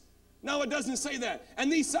grown-ups. No, it doesn't say that.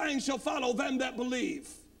 And these signs shall follow them that believe.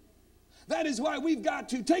 That is why we've got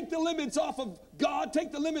to take the limits off of God,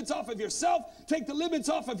 take the limits off of yourself, take the limits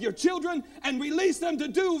off of your children, and release them to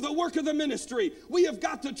do the work of the ministry. We have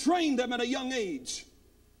got to train them at a young age.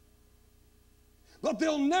 But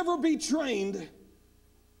they'll never be trained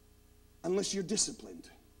unless you're disciplined.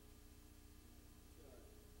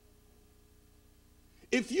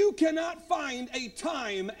 If you cannot find a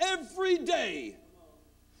time every day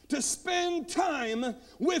to spend time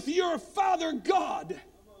with your Father God,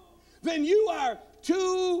 then you are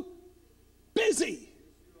too busy.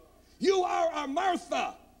 You are a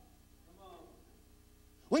Martha.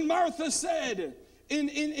 When Martha said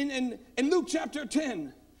in Luke chapter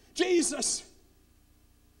 10, Jesus,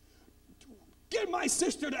 get my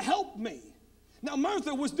sister to help me. Now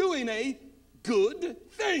Martha was doing a good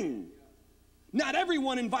thing. Not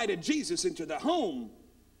everyone invited Jesus into their home.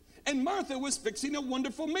 And Martha was fixing a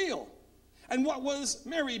wonderful meal. And what was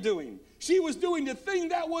Mary doing? She was doing the thing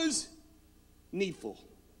that was needful,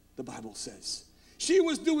 the Bible says. She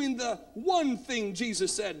was doing the one thing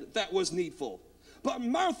Jesus said that was needful. But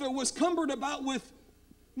Martha was cumbered about with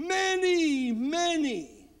many,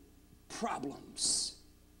 many problems.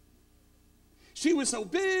 She was so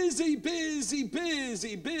busy.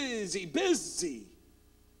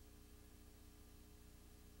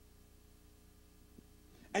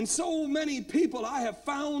 And so many people I have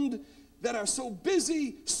found that are so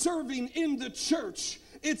busy serving in the church,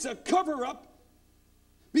 it's a cover-up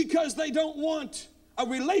because they don't want a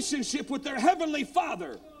relationship with their Heavenly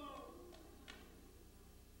Father.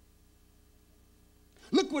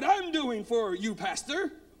 Look what I'm doing for you,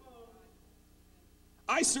 Pastor.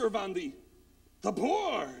 I serve on the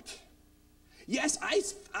board. Yes,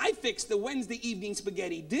 I fix the Wednesday evening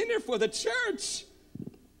spaghetti dinner for the church.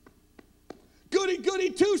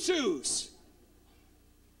 Goody two-shoes.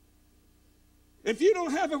 If you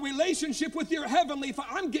don't have a relationship with your Heavenly Father,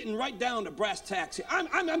 I'm getting right down to brass tacks here.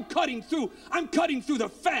 I'm cutting through the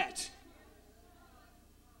fat.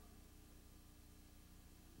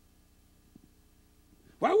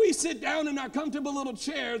 While we sit down in our comfortable little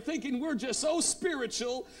chair thinking we're just so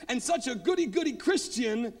spiritual and such a goody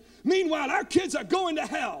Christian, meanwhile our kids are going to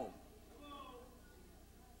hell.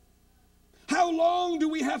 How long do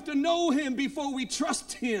we have to know Him before we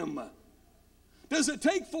trust Him? Does it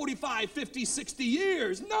take 45, 50, 60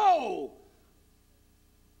 years? No.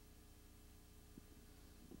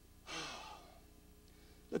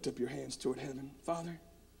 Lift up your hands toward heaven. Father,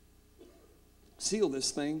 seal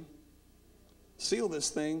this thing. Seal this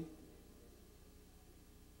thing.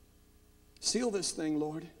 Seal this thing,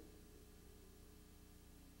 Lord.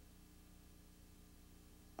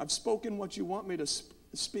 I've spoken what you want me to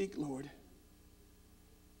speak, Lord.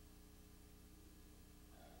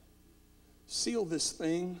 Seal this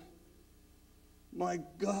thing. My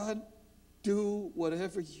God, do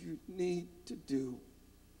whatever you need to do.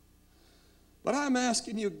 But I'm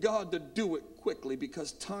asking you, God, to do it quickly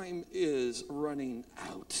because time is running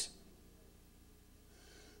out.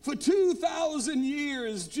 For 2,000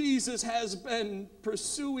 years, Jesus has been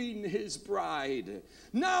pursuing His bride.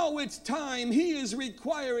 Now it's time He is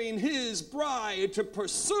requiring His bride to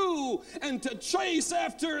pursue and to chase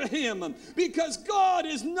after Him because God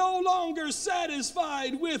is no longer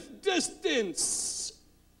satisfied with distance.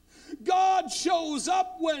 God shows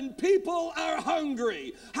up when people are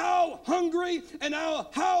hungry. How hungry and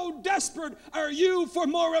how desperate are you for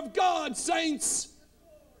more of God, saints?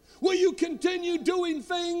 Will you continue doing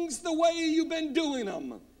things the way you've been doing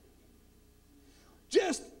them?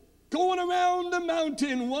 Just going around the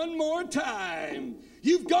mountain one more time.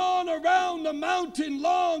 You've gone around the mountain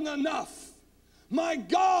long enough. My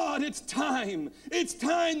God, it's time. It's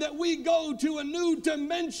time that we go to a new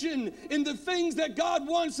dimension in the things that God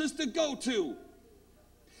wants us to go to.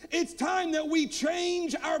 It's time that we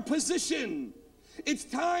change our position. It's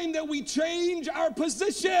time that we change our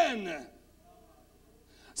position.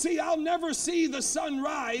 See, I'll never see the sun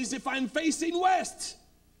rise if I'm facing west.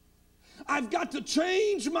 I've got to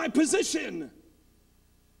change my position.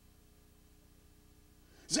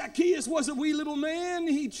 Zacchaeus was a wee little man.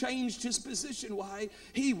 He changed his position. Why?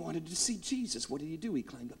 He wanted to see Jesus. What did he do? He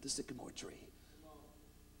climbed up the sycamore tree.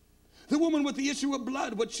 The woman with the issue of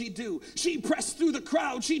blood, what'd she do? She pressed through the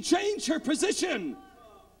crowd. She changed her position.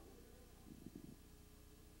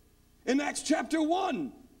 In Acts chapter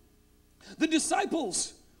 1, the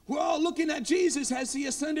disciples were all looking at Jesus as he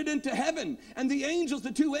ascended into heaven. And the angels,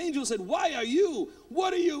 the two angels said, what are you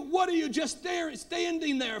just there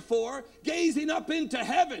standing there for, gazing up into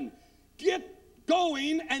heaven? Get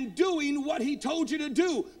going and doing what he told you to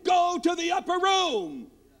do. Go to the upper room.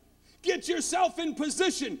 Get yourself in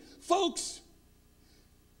position. Folks,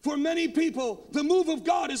 for many people, the move of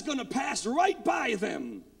God is going to pass right by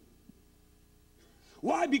them.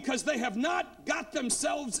 Why? Because they have not got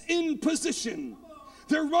themselves in position.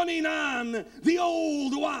 They're running on the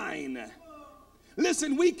old wine.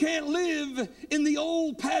 Listen, we can't live in the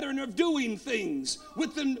old pattern of doing things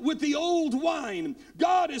with the old wine.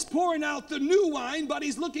 God is pouring out the new wine, but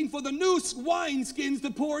he's looking for the new wineskins to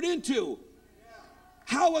pour it into.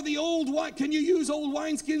 How are the old wine? Can you use old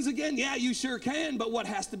wineskins again? Yeah, you sure can, but what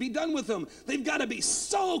has to be done with them? They've got to be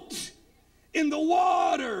soaked in the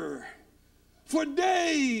water for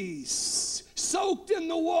days, soaked in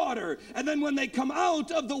the water. And then when they come out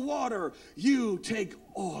of the water, you take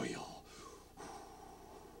oil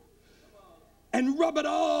and rub it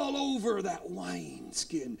all over that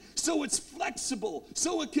wineskin so it's flexible,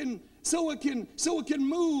 so it can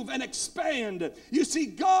move and expand. You see,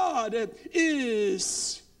 God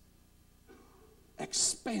is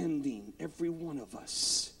expanding every one of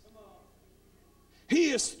us.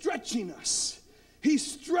 He is stretching us. He's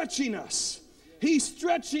stretching us. He's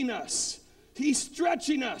stretching us. He's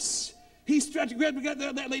stretching us. He's stretching. Grab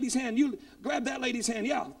that lady's hand. You grab that lady's hand.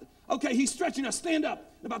 Yeah. Okay, he's stretching us. Stand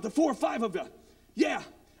up. About the 4 or 5 of you. Yeah.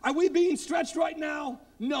 Are we being stretched right now?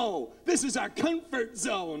 No. This is our comfort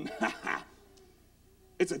zone.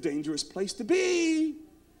 It's a dangerous place to be.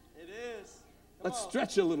 It is. Let's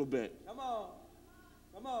stretch a little bit. Come on.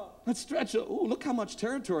 Come on. Let's stretch. Oh, look how much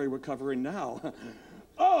territory we're covering now.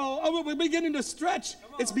 Oh, we're beginning to stretch.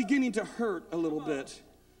 It's beginning to hurt a little bit.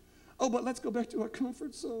 Oh, but let's go back to our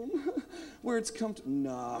comfort zone where it's comfortable.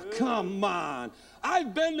 Nah, come on.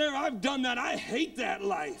 I've been there. I've done that. I hate that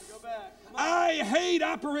life. Go back. I hate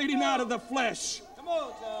operating out of the flesh. Come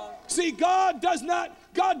on, John. See, God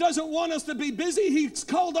doesn't want us to be busy. He's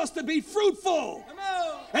called us to be fruitful. Come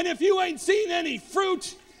on. And if you ain't seen any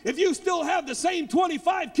fruit, if you still have the same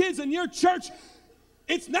 25 kids in your church,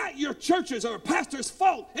 it's not your church's or pastor's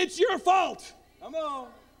fault. It's your fault. Come on.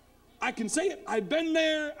 I can say it. I've been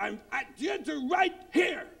there. I'm right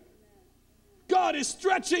here. God is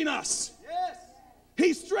stretching us. Yes.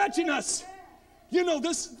 He's stretching us. You know,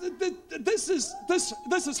 this is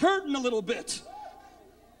hurting a little bit.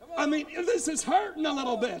 I mean, this is hurting a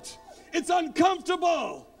little bit. It's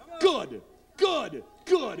uncomfortable. Good.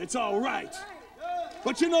 It's all right.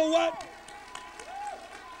 But you know what?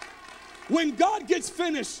 When God gets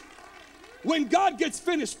finished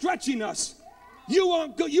stretching us,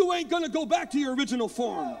 you ain't going to go back to your original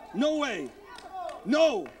form. No way.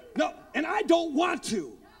 No. And I don't want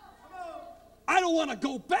to. I don't want to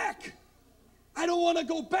go back. I don't want to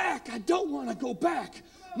go back.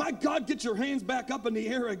 My God, get your hands back up in the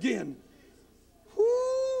air again.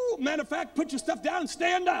 Woo. Matter of fact, put your stuff down,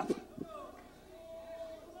 stand up.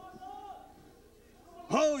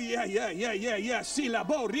 Oh, yeah.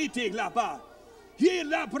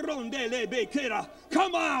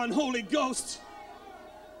 Come on, Holy Ghost.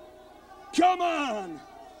 Come on,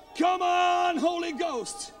 Holy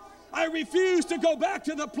Ghost. I refuse to go back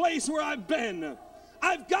to the place where I've been.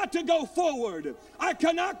 I've got to go forward. I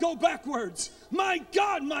cannot go backwards. My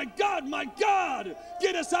God.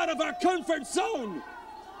 Get us out of our comfort zone.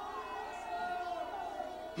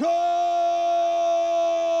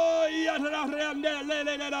 Oh, yeah.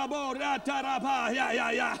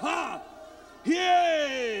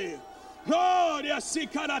 Oh,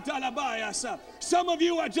 some of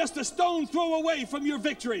you are just a stone throw away from your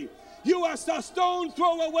victory. You are a stone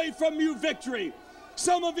throw away from your victory.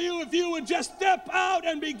 Some of you, if you would just step out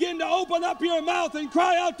and begin to open up your mouth and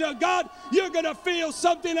cry out to God, you're going to feel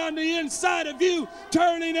something on the inside of you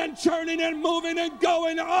turning and churning and moving and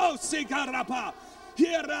going. Oh, sikarapa.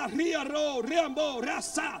 Yera riaro rambo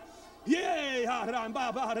rasa. Ye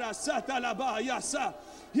ramba rasa talaba yasa.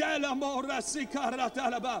 Yela mora sikara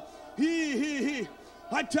talaba. He.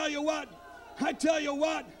 I tell you what.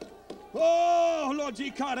 Oh, Lord,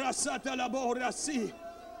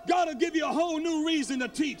 God will give you a whole new reason to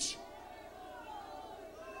teach.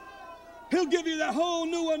 He'll give you that whole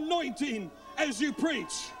new anointing as you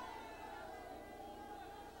preach.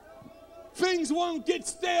 Things won't get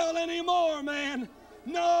stale anymore, man.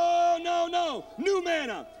 No. New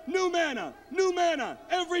manna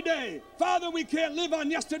every day. Father, we can't live on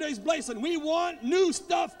yesterday's blessing. We want new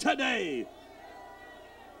stuff today.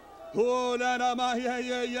 Oh,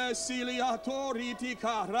 siliatoriti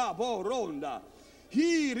karabo ronda.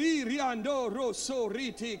 Hiri riando rosso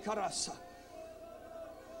riti karasa.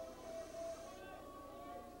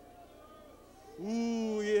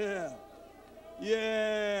 Ooh, yeah.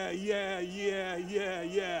 Yeah.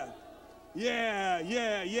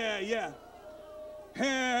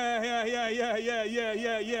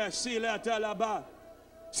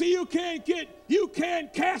 See, you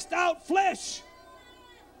can't cast out flesh.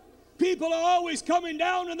 People are always coming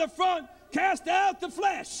down in the front. Cast out the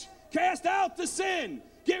flesh. Cast out the sin.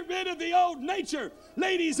 Get rid of the old nature.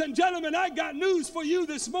 Ladies and gentlemen, I got news for you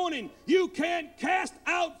this morning. You can't cast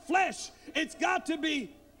out flesh. It's got to be.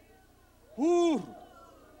 Ooh.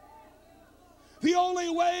 The only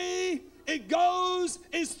way it goes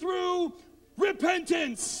is through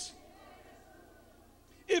repentance.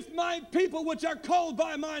 If my people which are called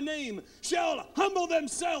by my name shall humble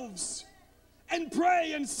themselves and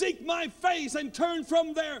pray and seek my face and turn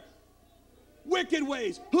from their wicked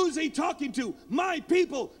ways. Who's he talking to? My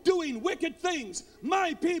people doing wicked things.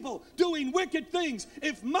 My people doing wicked things.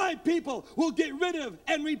 If my people will get rid of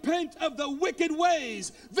and repent of the wicked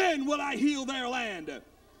ways, then will I heal their land.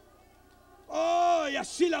 Oh,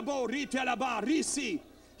 Yashilabo Ritelaba Risi.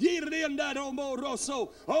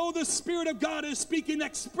 Oh, the Spirit of God is speaking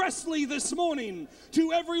expressly this morning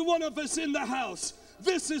to every one of us in the house.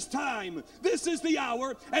 This is time, this is the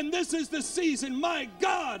hour, and this is the season, my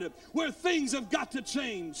God, where things have got to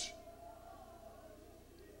change.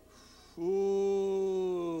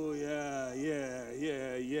 Ooh, yeah.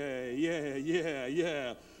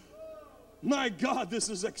 My God, this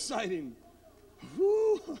is exciting.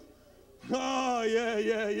 Ooh. Oh, yeah,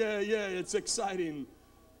 it's exciting.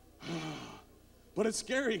 But it's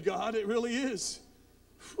scary, God, it really is.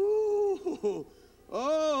 Ooh.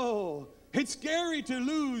 Oh. It's scary to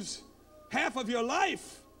lose half of your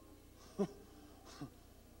life.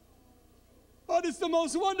 But it's the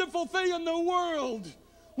most wonderful thing in the world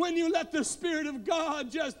when you let the Spirit of God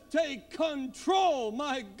just take control.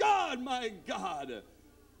 My God.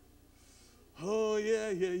 Oh,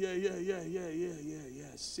 yeah.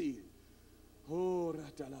 See. Oh,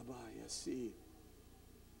 ratalabaya, see.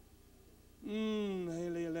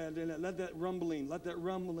 Let that rumbling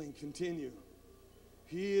continue.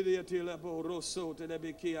 I'm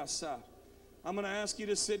going to ask you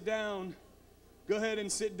to sit down. Go ahead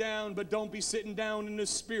and sit down, but don't be sitting down in the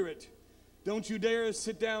spirit. Don't you dare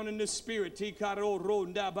sit down in the spirit.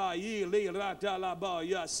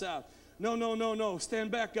 No.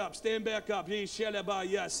 Stand back up.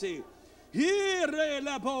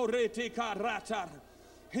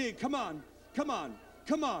 Hey, come on.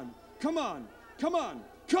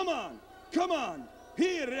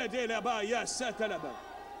 Here de la ba ya satalaba.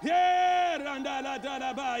 Yeah, randa la da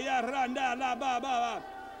la ba ya randa la ba ba.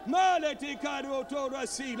 Maleti karo to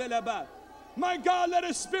rasile la ba. My God, let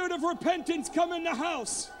a spirit of repentance come in the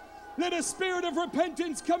house. Let a spirit of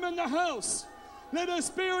repentance come in the house. Let a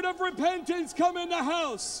spirit of repentance come in the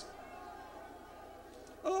house.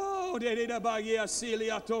 Oh, de la ba ya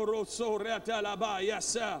silia toro so rata la ba ya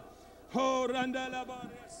sa. Ho randa la ba.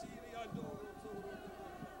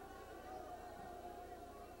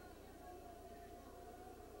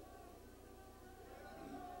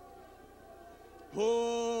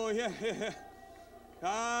 Oh, yeah.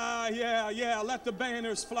 Yeah. Let the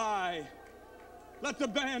banners fly.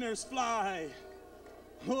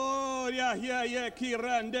 Oh, yeah.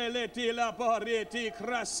 Kirandeleti la pareti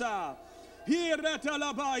krasa.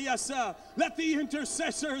 Let the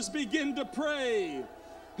intercessors begin to pray.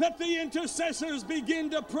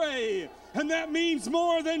 And that means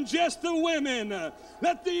more than just the women.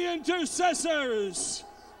 Let the intercessors.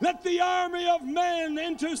 Let the army of men,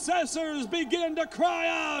 intercessors, begin to cry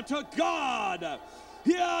out to God.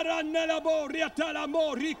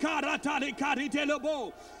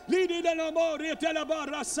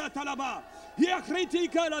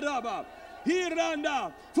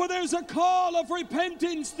 For there's a call of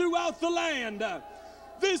repentance throughout the land.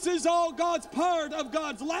 This is all God's part of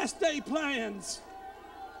God's last day plans.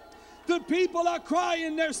 The people are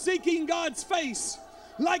crying, they're seeking God's face.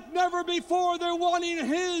 Like never before, they're wanting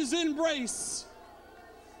His embrace.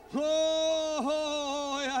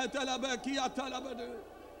 Oh,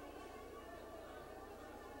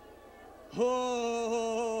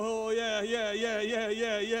 yeah.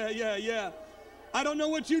 I don't know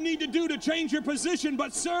what you need to do to change your position,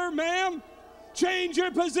 but sir, ma'am, change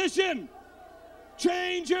your position.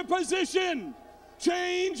 Change your position.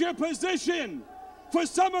 Change your position. For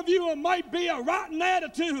some of you, it might be a rotten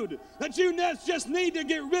attitude that you just need to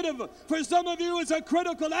get rid of. For some of you, it's a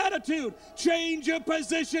critical attitude. Change your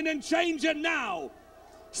position and change it now.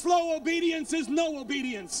 Slow obedience is no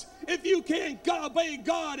obedience. If you can't obey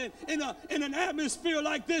God in an atmosphere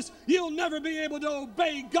like this, you'll never be able to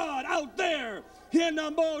obey God out there. Come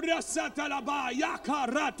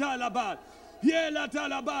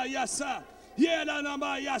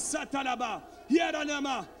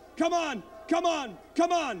on, come on,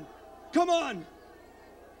 come on, come on.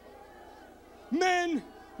 Men,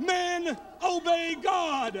 obey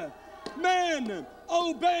God. Men,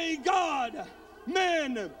 obey God.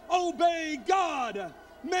 Men, obey God.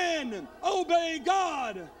 Men, obey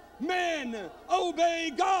God. Men,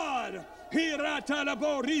 obey God. Hirata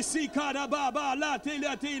borisi karababa la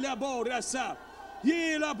tila borasa.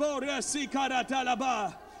 Yila borasi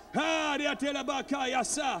karatalaba. Hariatelaba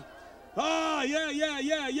kayasa. Ah,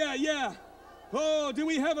 yeah. Oh, do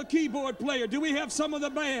we have a keyboard player? Do we have some of the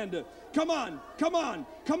band? Come on.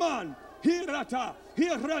 Hirata,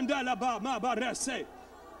 hirandalaba mabarese.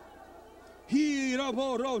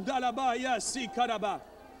 Hiraboro dalaba yasikaraba.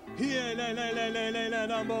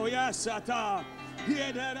 Hielelelelelelelamo yasata.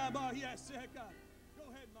 Hiedaraba yaseka.